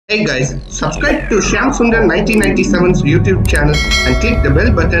Hey guys, subscribe to Shyam Sundar 1997's YouTube channel and click the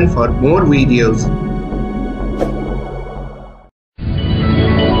bell button for more videos.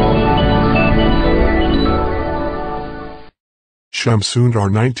 Shyam Sundar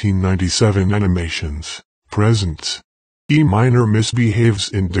 1997 Animations presents E minor misbehaves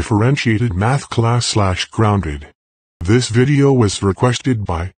in differentiated math class /grounded. This video was requested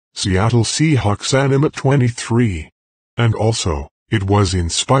by Seattle Seahawks Animate 23. And also, it was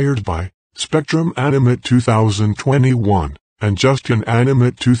inspired by Spectrum Animate 2021 and Justin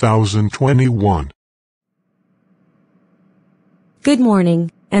Animate 2021. Good morning,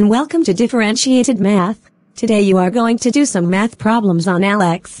 and welcome to Differentiated Math. Today you are going to do some math problems on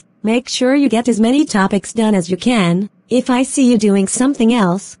Alex. Make sure you get as many topics done as you can. If I see you doing something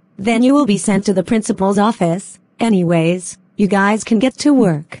else, then you will be sent to the principal's office. Anyways, you guys can get to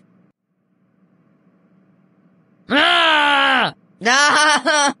work.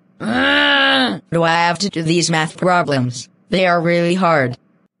 Do I have to do these math problems? They are really hard.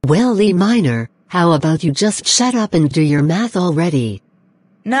 Well, E minor, how about you just shut up and do your math already?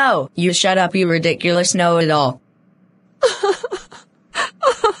 No, you shut up, you ridiculous know-it-all.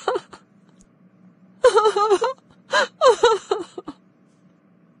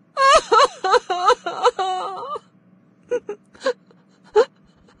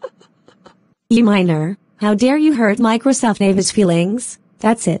 E minor, how dare you hurt Microsoft Ava's feelings?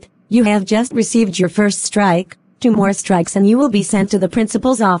 That's it. You have just received your first strike. 2 more strikes and you will be sent to the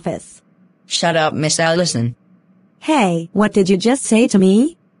principal's office. Shut up, Miss Allison. Hey, what did you just say to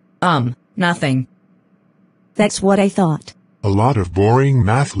me? Nothing. That's what I thought. A lot of boring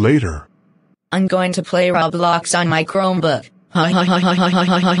math later. I'm going to play Roblox on my Chromebook.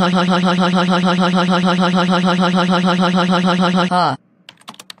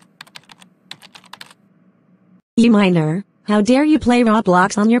 E minor, how dare you play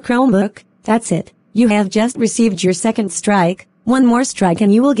Roblox on your Chromebook? That's it. You have just received your second strike. 1 more strike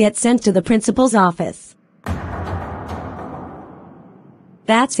and you will get sent to the principal's office.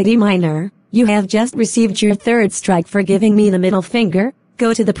 That's it, E minor. You have just received your third strike for giving me the middle finger.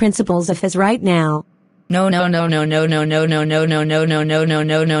 Go to the principal's office right now. No.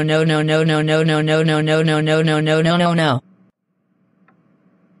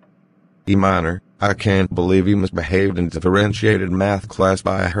 E minor, I can't believe you misbehaved in differentiated math class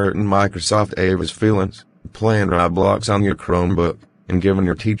by hurting Microsoft Ava's feelings, playing Roblox on your Chromebook, and giving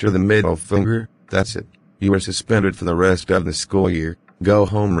your teacher the middle finger. That's it. You are suspended for the rest of the school year. Go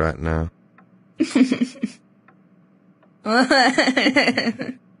home right now.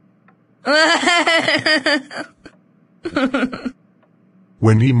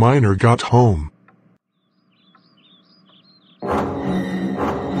 When E minor got home,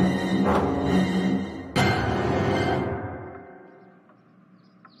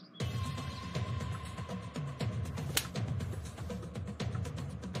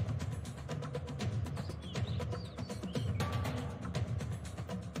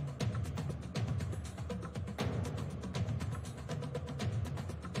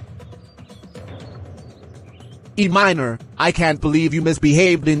 E minor, I can't believe you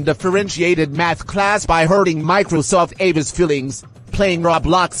misbehaved in differentiated math class by hurting Microsoft Ava's feelings, playing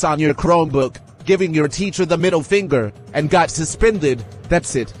Roblox on your Chromebook, giving your teacher the middle finger, and got suspended.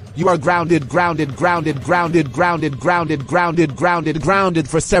 That's it. You are grounded for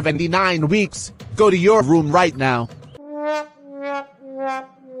 79 weeks. Go to your room right now.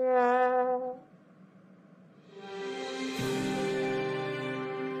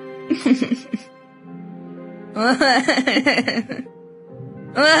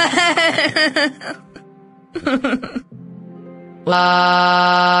 La